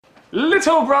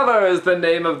Little Brother is the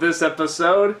name of this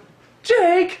episode.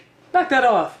 Jake, knock that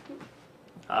off.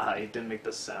 Ah, he didn't make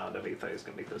the sound. I thought he was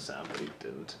going to make the sound, but he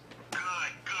didn't. Good,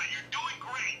 you're doing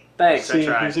great. Thanks, See, I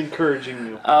tried. he's encouraging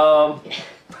you.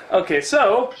 Okay,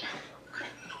 so...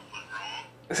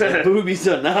 Boobies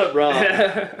are not wrong.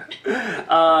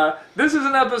 This is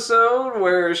an episode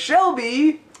where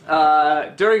Shelby,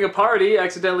 during a party,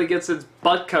 accidentally gets its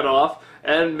butt cut off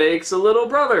and makes a little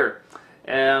brother.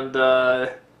 And,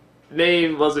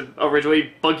 name was it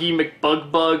originally Buggy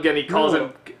McBugbug, and he calls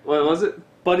him... What was it?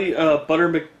 Buddy,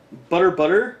 Butterbutt?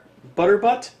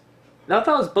 No, I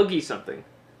thought it was Buggy something. I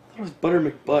thought it was Butter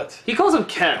McButt. He calls him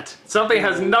Kent. Something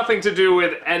has nothing to do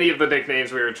with any of the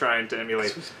nicknames we were trying to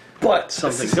emulate. Butt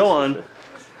something. Go on.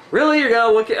 Really? You're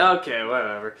gonna look at... Okay,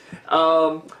 whatever.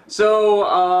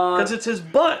 Because it's his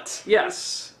butt.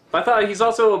 Yes. I thought he's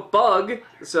also a bug,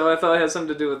 so I thought it had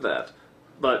something to do with that.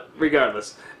 But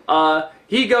regardless.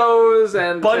 He goes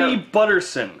and... Buddy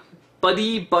Butterson.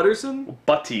 Buddy Butterson?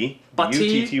 Butty. Butty?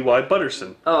 U-T-T-Y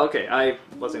Butterson. Oh, okay. I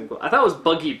wasn't... I thought it was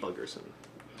Buggy Buggerson.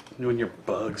 You and your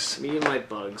bugs. Me and my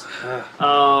bugs.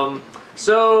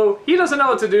 So he doesn't know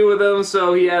what to do with him,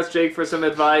 so he asks Jake for some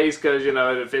advice, because, you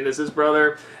know, Finn is his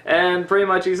brother. And pretty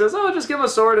much he says, oh, just give him a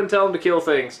sword and tell him to kill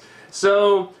things.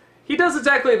 So he does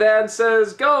exactly that and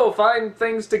says, go, find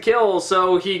things to kill.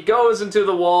 So he goes into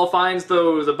the wall, finds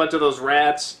a bunch of those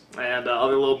rats and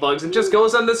other little bugs, and just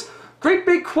goes on this great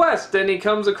big quest. And he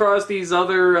comes across these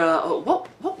other,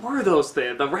 what were those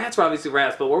things? The rats were obviously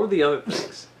rats, but what were the other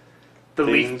things? The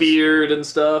leaf beard and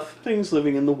stuff. Things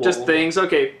living in the wall. Just things,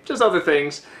 okay, just other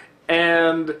things.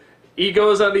 And he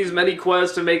goes on these many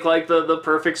quests to make, like, the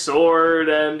perfect sword,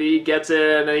 and he gets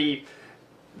it, and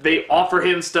they offer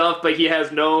him stuff, but he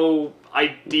has no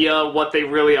idea what they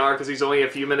really are, because he's only a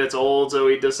few minutes old, so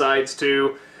he decides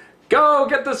to go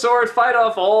get the sword, fight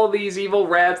off all these evil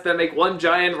rats that make one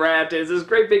giant rat. It's this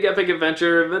great big epic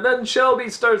adventure, and then Shelby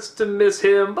starts to miss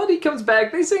him, but he comes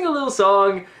back, they sing a little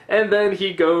song, and then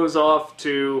he goes off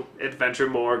to adventure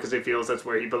more, because he feels that's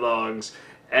where he belongs.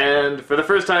 And for the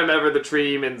first time ever, the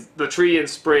tree in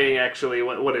spring actually,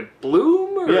 what it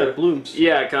bloom? Or? Yeah, it blooms.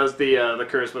 Yeah, because the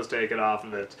curse was taken off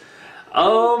of it.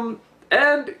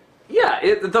 And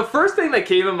yeah, the first thing that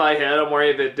came in my head, I'm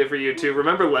worried if it did for you too.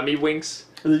 Remember Lemmy Winks?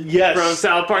 Yes. From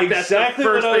South Park. Exactly That's the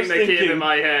first what I was thing that thinking. came in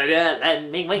my head. Yeah,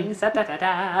 Lemmy Winks. Da, da, da,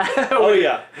 da. Oh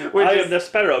yeah, I is- am the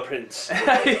Sparrow Prince.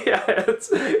 Yeah, it's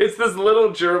this little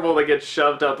gerbil that gets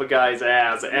shoved up a guy's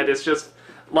ass, and it's just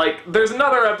like there's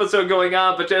another episode going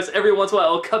on, but just every once in a while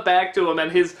it'll cut back to him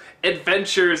and his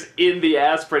adventures in the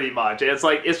ass, pretty much. And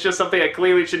it's just something that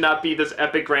clearly should not be this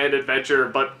epic grand adventure,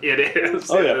 but it is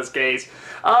in this case.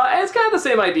 And it's kind of the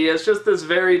same idea. It's just this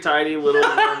very tiny little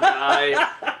warm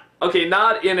guy. Okay,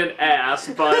 not in an ass,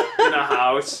 but in a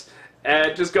house.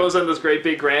 And it just goes on this great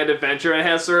big grand adventure and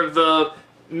has sort of the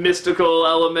mystical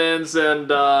elements and,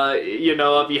 you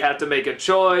know, if you had to make a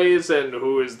choice and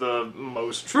who is the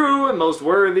most true and most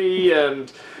worthy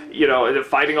and, you know,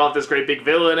 fighting off this great big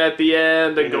villain at the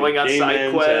end and going on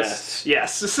side quests.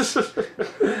 Yes. So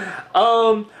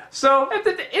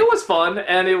it was fun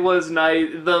and it was nice.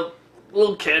 The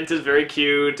little Kent is very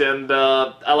cute and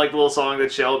I like the little song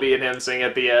that Shelby and him sing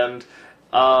at the end.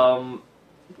 And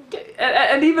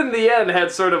even the end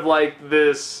had sort of like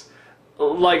this...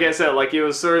 Like I said, like it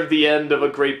was sort of the end of a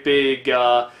great big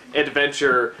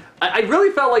adventure. I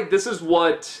really felt like this is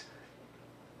what,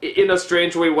 in a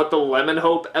strange way, what the Lemon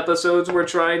Hope episodes were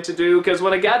trying to do. Because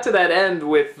when it got to that end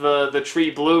with the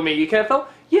tree blooming, you kind of felt,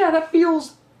 yeah, that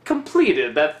feels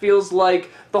completed. That feels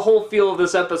like the whole feel of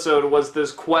this episode was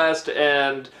this quest,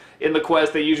 and in the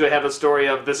quest they usually have a story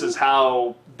of this is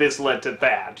how this led to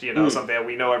that, you know, something that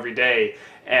we know every day.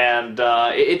 And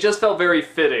it just felt very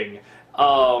fitting.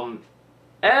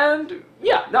 And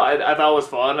yeah, no, I thought it was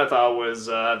fun. I thought it was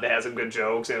they had some good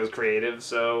jokes and it was creative.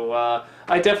 So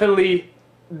I definitely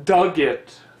dug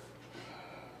it.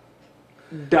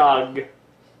 Dug.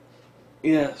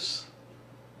 Yes.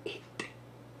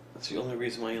 That's the only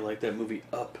reason why you like that movie,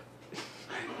 Up.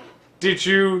 Did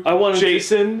you I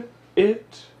Jason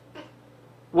it?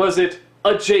 Was it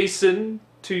adjacent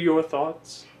to your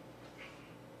thoughts?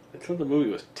 I thought the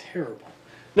movie was terrible.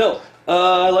 No,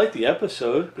 I liked the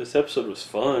episode. This episode was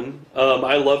fun.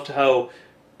 I loved how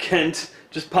Kent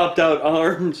just popped out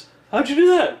arms. How'd you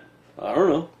do that? I don't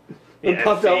know. And Yeah,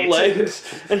 popped out fate.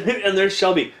 legs. And there's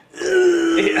Shelby.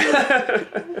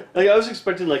 Like, I was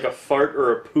expecting like a fart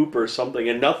or a poop or something,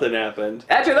 and nothing happened.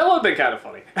 Actually, that would have been kind of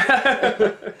funny.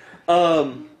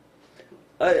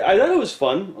 I thought it was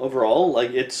fun overall.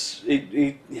 Like, it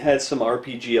had some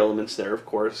RPG elements there, of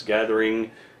course,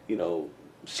 gathering, you know,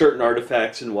 certain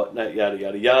artifacts and whatnot, yada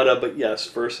yada yada. But yes,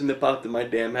 first thing that popped in my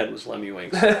damn head was Lemmy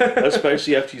Wings,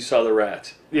 especially after you saw the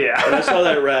rat. Yeah. When I saw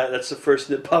that rat, that's the first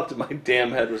thing that popped in my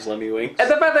damn head was Lemmy Wings. And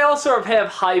the fact they all sort of have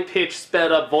high-pitched,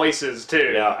 sped-up voices,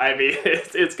 too. Yeah. I mean,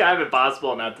 it's kind of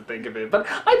impossible not to think of it. But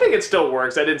I think it still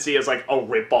works. I didn't see it as, like, a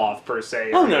rip-off, per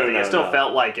se. Oh, no. It still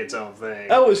felt like its own thing.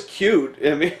 That was cute.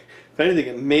 I mean, if anything,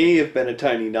 it may have been a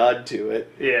tiny nod to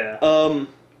it. Yeah.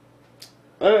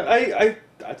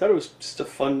 I thought it was just a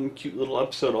fun, cute little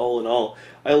episode all in all.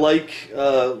 I like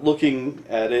looking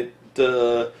at it.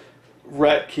 The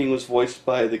Rat King was voiced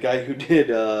by the guy who did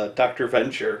Dr.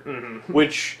 Venture,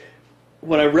 which,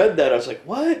 when I read that, I was like,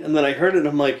 what? And then I heard it, and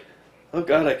I'm like, oh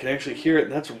god, I can actually hear it,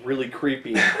 and that's really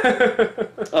creepy.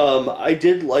 I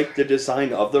did like the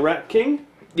design of the Rat King.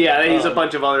 Yeah, they use a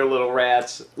bunch of other little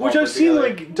rats. Which I've seen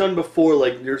like done before,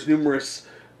 like there's numerous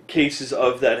cases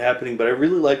of that happening, but I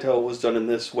really liked how it was done in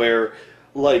this, where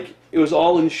like it was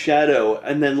all in shadow,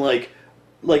 and then like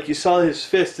you saw his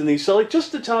fist, and you saw like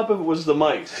just the top of it was the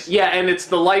mice. Yeah, and it's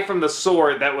the light from the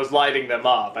sword that was lighting them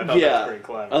up. I thought that was pretty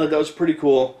clever. That was pretty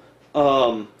cool.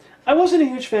 I wasn't a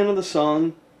huge fan of the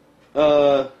song,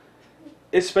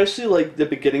 especially like the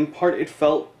beginning part. It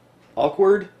felt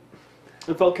awkward.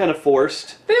 It felt kind of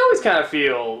forced. They always kind of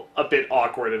feel a bit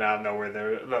awkward and out of nowhere,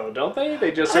 though, don't they?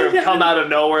 They just sort of come out of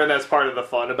nowhere, and that's part of the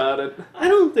fun about it. I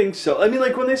don't think so. I mean,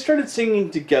 like, when they started singing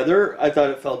together, I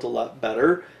thought it felt a lot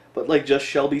better. But, like, just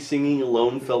Shelby singing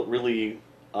alone felt really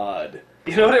odd.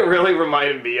 You know what it really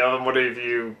reminded me of? And what if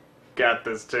you got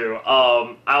this, too?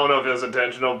 I don't know if it was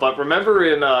intentional, but remember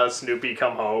in Snoopy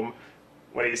Come Home?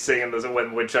 When he's singing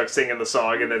when Woodchuck's singing the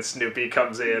song, and then Snoopy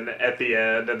comes in at the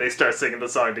end, and they start singing the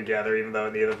song together, even though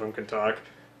neither of them can talk.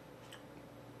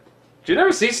 Did you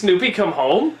never see Snoopy Come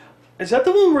Home? Is that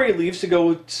the one where he leaves to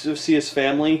go to see his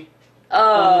family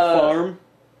on the farm?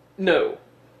 No.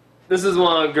 This is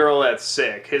one girl that's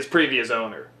sick, his previous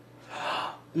owner.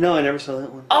 No, I never saw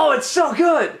that one. Oh, it's so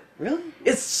good! Really?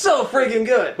 It's so freaking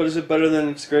good! But is it better than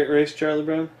It's a Great Race, Charlie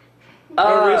Brown?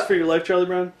 Or Race for Your Life, Charlie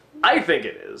Brown? I think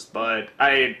it is, but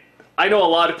I know a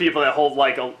lot of people that hold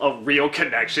like a real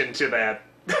connection to that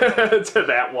to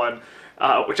that one,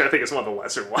 which I think is one of the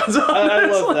lesser ones. I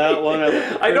love that one.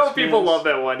 I know people love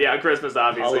that one. Yeah, Christmas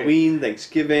obviously. Halloween,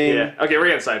 Thanksgiving. Yeah. Okay, we're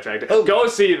getting sidetracked. Oh. Go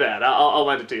see that. I'll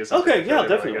lend it to you. Okay, yeah,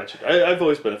 definitely watch it. I've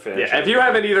always been a fan. Yeah, if you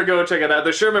haven't either, go check it out.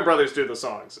 The Sherman Brothers do the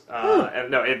songs, and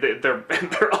no, they're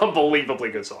unbelievably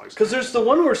good songs. Because there's the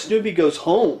one where Snoopy goes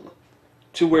home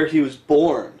to where he was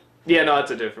born. Yeah, no, it's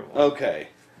a different one. Okay.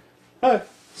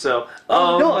 So,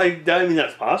 no, I mean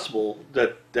that's possible.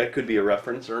 That could be a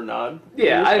reference or a nod.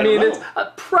 Yeah, I don't mean know. it's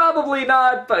probably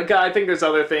not, but I think there's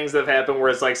other things that have happened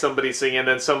where it's like somebody singing, and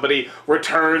then somebody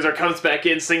returns or comes back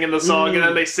in singing the song, and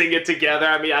then they sing it together.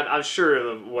 I mean, I'm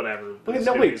sure whatever.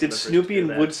 Wait, did Snoopy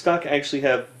and Woodstock actually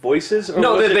have voices? Or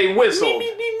no, was they whistled.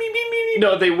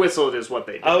 No, they whistled is what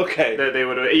they did. Okay. They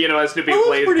would, as Snoopy that's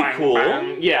plays. pretty bang, cool.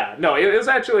 Bang. Yeah, no, it was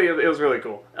actually really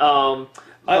cool.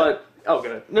 But go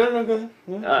ahead. No, go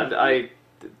ahead. I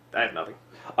have nothing.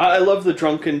 I love the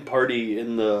drunken party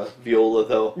in the viola,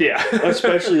 though. Yeah.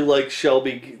 Especially like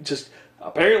Shelby just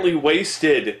apparently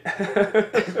wasted.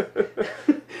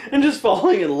 And just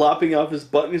falling and lopping off his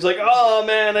butt. And he's like, oh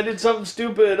man, I did something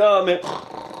stupid. Oh man.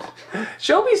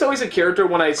 Shelby's always a character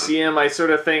when I see him, I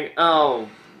sort of think, oh,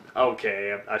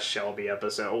 okay, a Shelby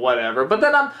episode, whatever. But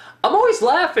then I'm always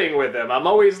laughing with him. I'm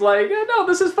always like, no,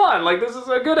 this is fun. Like, this is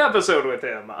a good episode with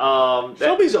him.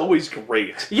 Shelby's always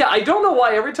great. Yeah, I don't know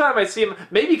why every time I see him,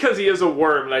 maybe because he is a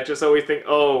worm, and I just always think,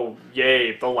 oh,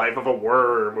 yay, the life of a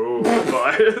worm. Ooh.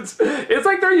 But it's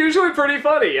like they're usually pretty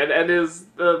funny, and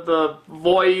the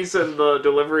voice and the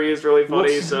delivery is really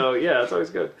funny. So yeah, it's always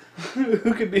good.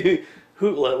 Who could be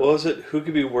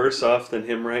worse off than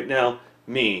him right now?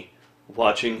 Me.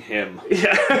 Watching him.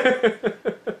 Yeah.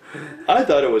 I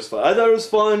thought it was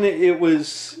fun. It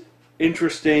was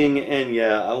interesting, and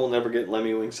yeah, I will never get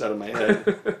Lemmy Winks out of my head.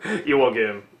 You will get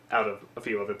him out of a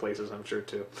few other places, I'm sure,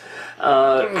 too.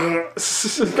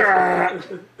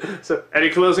 So, any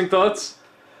closing thoughts?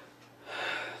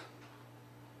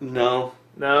 No.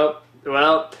 No.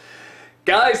 Well,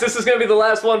 guys, this is going to be the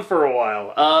last one for a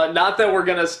while. Not that we're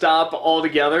going to stop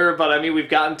altogether, but I mean, we've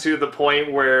gotten to the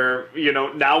point where,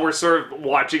 now we're sort of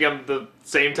watching them the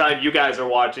same time you guys are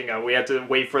watching them. We have to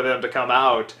wait for them to come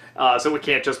out, so we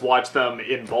can't just watch them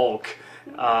in bulk.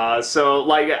 So,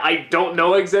 like, I don't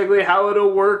know exactly how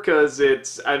it'll work, because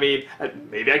maybe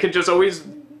I could just always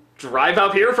drive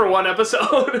up here for one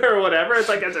episode or whatever. It's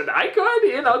like, I could,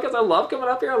 because I love coming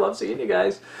up here. I love seeing you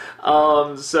guys.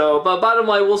 But bottom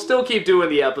line, we'll still keep doing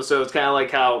the episodes, kind of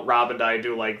like how Rob and I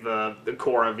do, like, the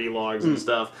Korra vlogs and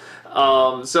stuff.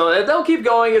 So they'll keep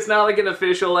going. It's not like an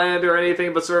official end or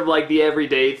anything, but sort of like the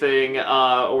everyday thing.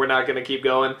 We're not going to keep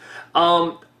going.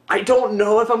 I don't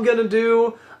know if I'm going to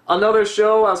do another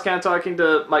show. I was kind of talking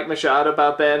to Mike Machado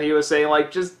about that, and he was saying,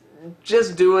 like, just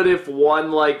do it if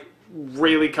one, like,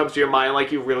 really comes to your mind,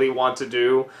 like you really want to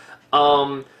do.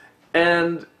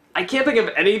 And I can't think of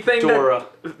anything. Dora.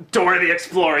 Dora the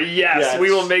Explorer, yes,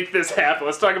 we will Yes. make this happen.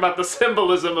 Let's talk about the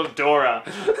symbolism of Dora.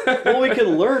 Well, we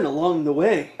can learn along the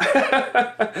way.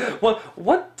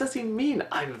 What does he mean,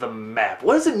 I'm the map?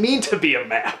 What does it mean to be a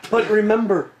map? But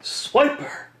remember, swiper.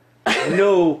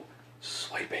 No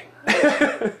swiping.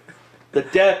 The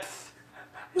depth.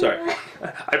 Sorry.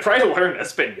 I probably learned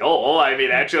Espanol. I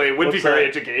mean, actually, it would be What's very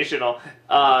that? educational.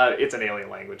 It's an alien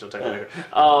language, I'll tell you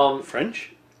later.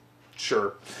 French?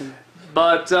 Sure.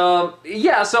 But,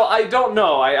 yeah, so I don't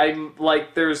know. I'm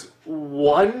like, there's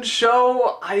one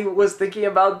show I was thinking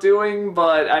about doing,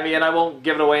 but, I mean, I won't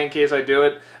give it away in case I do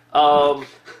it.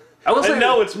 I will say... And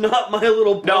no, it's not My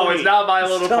Little Pony. No, it's not My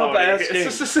Little Stop Pony. asking.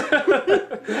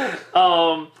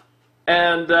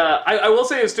 And I will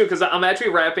say this too, because I'm actually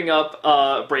wrapping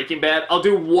up Breaking Bad. I'll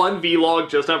do one vlog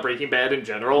just on Breaking Bad in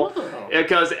general,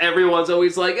 because everyone's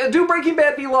always like, do Breaking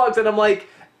Bad vlogs, and I'm like,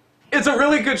 it's a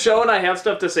really good show, and I have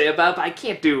stuff to say about it, but I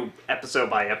can't do episode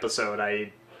by episode.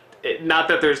 Not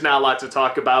that there's not a lot to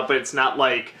talk about, but it's not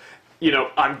like, you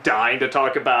know, I'm dying to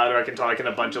talk about, or I can talk in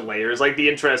a bunch of layers. Like, the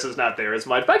interest is not there as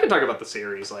much, but I can talk about the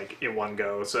series, like, in one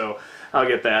go, so I'll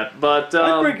get that. But,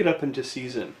 I'd break it up into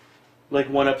season. Like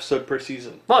one episode per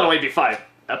season. well, it'll only be 5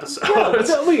 episodes. Yeah, but,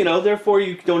 well, you know, therefore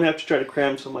you don't have to try to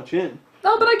cram so much in.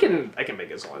 No, but I can make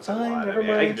it as long as I Fine, want. never I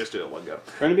mind. can just do it in one go.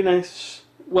 Trying to be nice.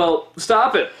 Well,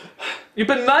 stop it. You've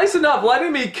been nice enough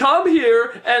letting me come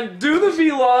here and do the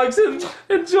vlogs and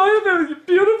enjoy the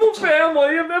beautiful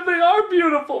family, and that they are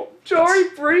beautiful. Jory,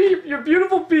 Bree, you're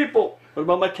beautiful people. What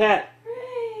about my cat?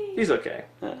 He's okay.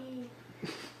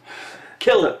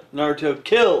 Kill it, Naruto.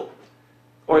 Kill.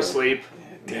 Or sleep.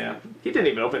 Yeah. He didn't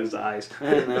even open his eyes.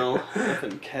 I know.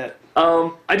 Fucking cat.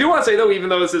 I do want to say, though, even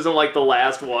though this isn't, like, the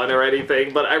last one or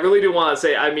anything, but I really do want to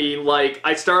say, I mean, like,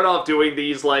 I start off doing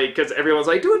these, like, because everyone's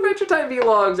like, do Adventure Time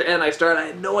vlogs, and I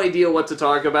had no idea what to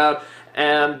talk about,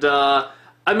 and, I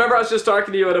remember I was just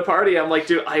talking to you at a party, I'm like,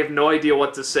 dude, I have no idea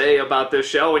what to say about this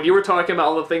show, and you were talking about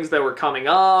all the things that were coming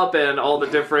up, and all the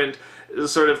different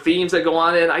sort of themes that go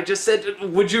on, and I just said,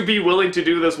 would you be willing to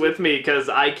do this with me, because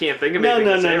I can't think of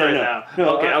anything to say right now.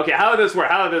 No, Okay, how did this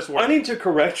work? I need to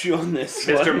correct you on this,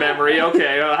 Mr. Memory,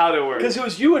 okay, how did it work? Because it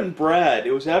was you and Brad.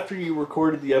 It was after you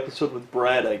recorded the episode with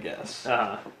Brad, I guess.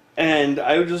 Uh-huh. And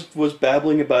I just was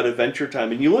babbling about Adventure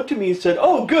Time, and you looked at me and said,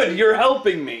 "Oh, good, you're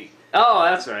helping me." Oh,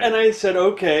 that's right. And I said,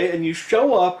 "Okay." And you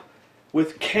show up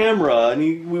with camera,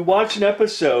 and we watch an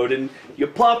episode, and you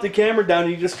plop the camera down,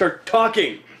 and you just start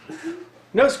talking.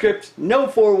 No script, no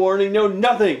forewarning, no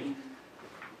nothing.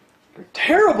 You're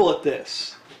terrible at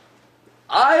this.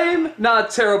 I'm not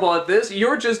terrible at this.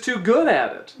 You're just too good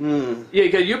at it. Yeah,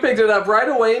 because you picked it up right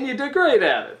away and you did great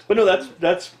at it. But no,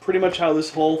 that's pretty much how this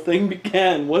whole thing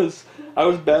began. Was I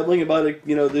was babbling about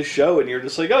this show, and you're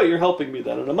just like, "Oh, you're helping me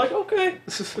then," and I'm like, "Okay."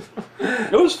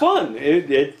 It was fun.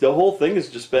 The whole thing has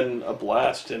just been a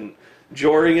blast. And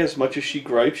Jory, as much as she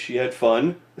gripes, she had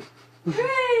fun.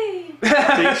 Hooray!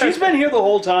 She's been here the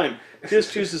whole time. She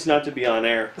just chooses not to be on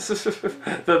air.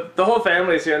 the whole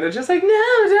family's here and they're just like, no,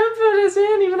 don't put us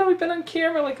in, even though we've been on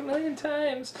camera like a million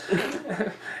times.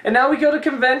 And now we go to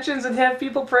conventions and have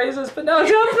people praise us, but no,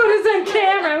 don't put us on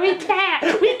camera. We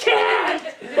can't. We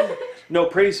can't. No,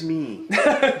 praise me.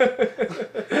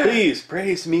 Please,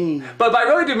 praise me. But I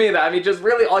really do mean that. I mean, just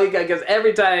really all you got, because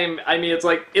every time, I mean, it's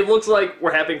like, it looks like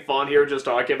we're having fun here just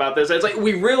talking about this. It's like,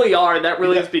 we really are, and that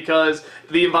really is because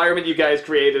the environment you guys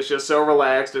create is just so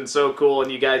relaxed and so cool,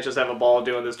 and you guys just have a ball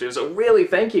doing this too. So really,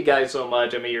 thank you guys so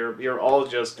much. I mean, you're all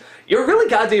just, you're a really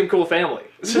goddamn cool family.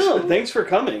 No, thanks for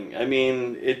coming. I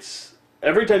mean,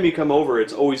 every time you come over,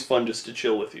 it's always fun just to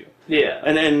chill with you. Yeah.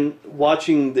 And then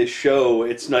watching this show,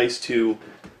 it's nice to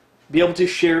be able to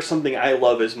share something I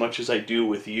love as much as I do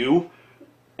with you,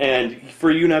 and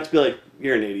for you not to be like,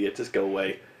 "You're an idiot, just go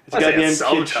away." It's a I say goddamn it kid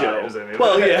sometimes, show. I mean.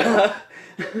 Well, yeah.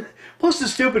 Plus the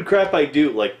stupid crap I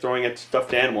do, like throwing at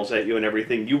stuffed animals at you and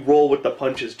everything, you roll with the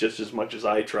punches just as much as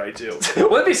I try to.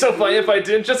 Would it be so funny if I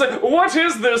didn't just like, what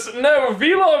is this? No,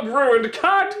 vlog ruined.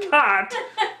 Cut.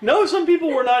 No, some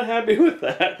people were not happy with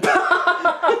that.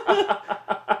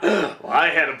 Well, I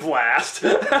had a blast.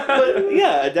 But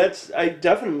yeah, I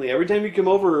definitely, every time you come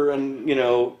over and,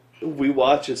 we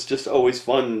watch, it's just always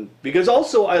fun. Because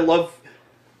also I love,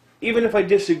 even if I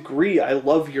disagree, I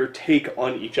love your take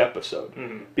on each episode.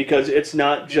 Mm-hmm. Because it's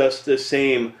not just the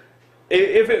same,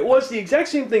 If it was the exact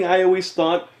same thing, I always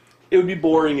thought it would be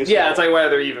boring as hell. Yeah, it's like, why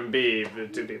there even be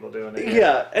two people doing it?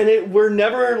 Yeah, and we're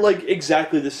never, like,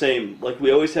 exactly the same. Like,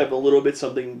 we always have a little bit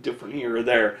something different here or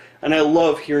there. And I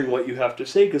love hearing what you have to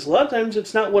say, because a lot of times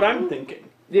it's not what I'm thinking.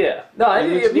 Yeah. No,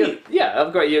 it's neat. yeah,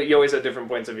 of course, you always have different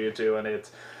points of view, too, and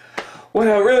it's went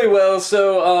out really well,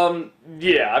 so,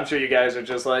 yeah, I'm sure you guys are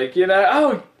just like,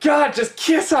 oh, God, just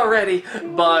kiss already!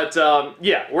 But,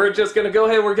 yeah, we're just gonna go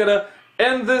ahead, we're gonna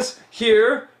end this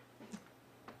here.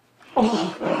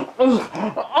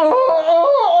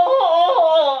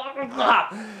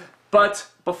 But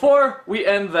before we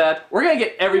end that, we're gonna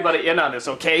get everybody in on this,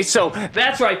 okay? So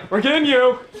that's right, we're getting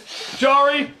you,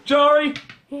 Jory.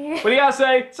 What do you gotta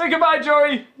say? Say goodbye,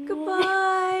 Jory.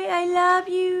 Goodbye. I love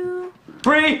you.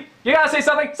 Bree, you gotta say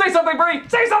something. Say something, Bree.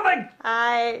 Say something.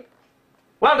 I.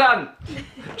 Well done.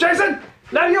 Jason,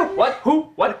 now you. What?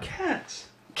 Who? What? Cats.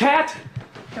 Cat.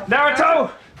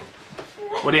 Naruto.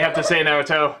 What do you have to say,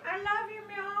 Naruto? I love you,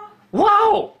 meow.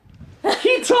 Wow!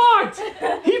 He talked!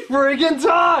 He friggin'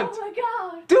 talked! Oh my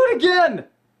god. Do it again!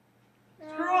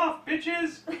 Screw off,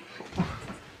 bitches!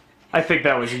 I think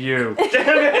that was you.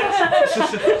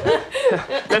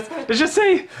 Let's just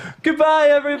say goodbye,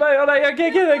 everybody. Oh, I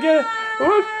get it.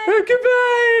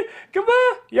 Goodbye!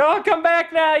 Goodbye! Y'all come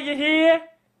back now, you hear?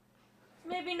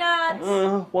 Maybe not.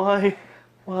 Why?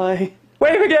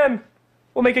 Wave again!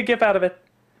 We'll make a gif out of it.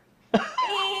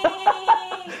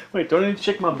 Wait, don't I need to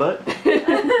check my butt?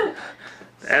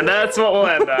 And that's what we'll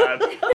end on.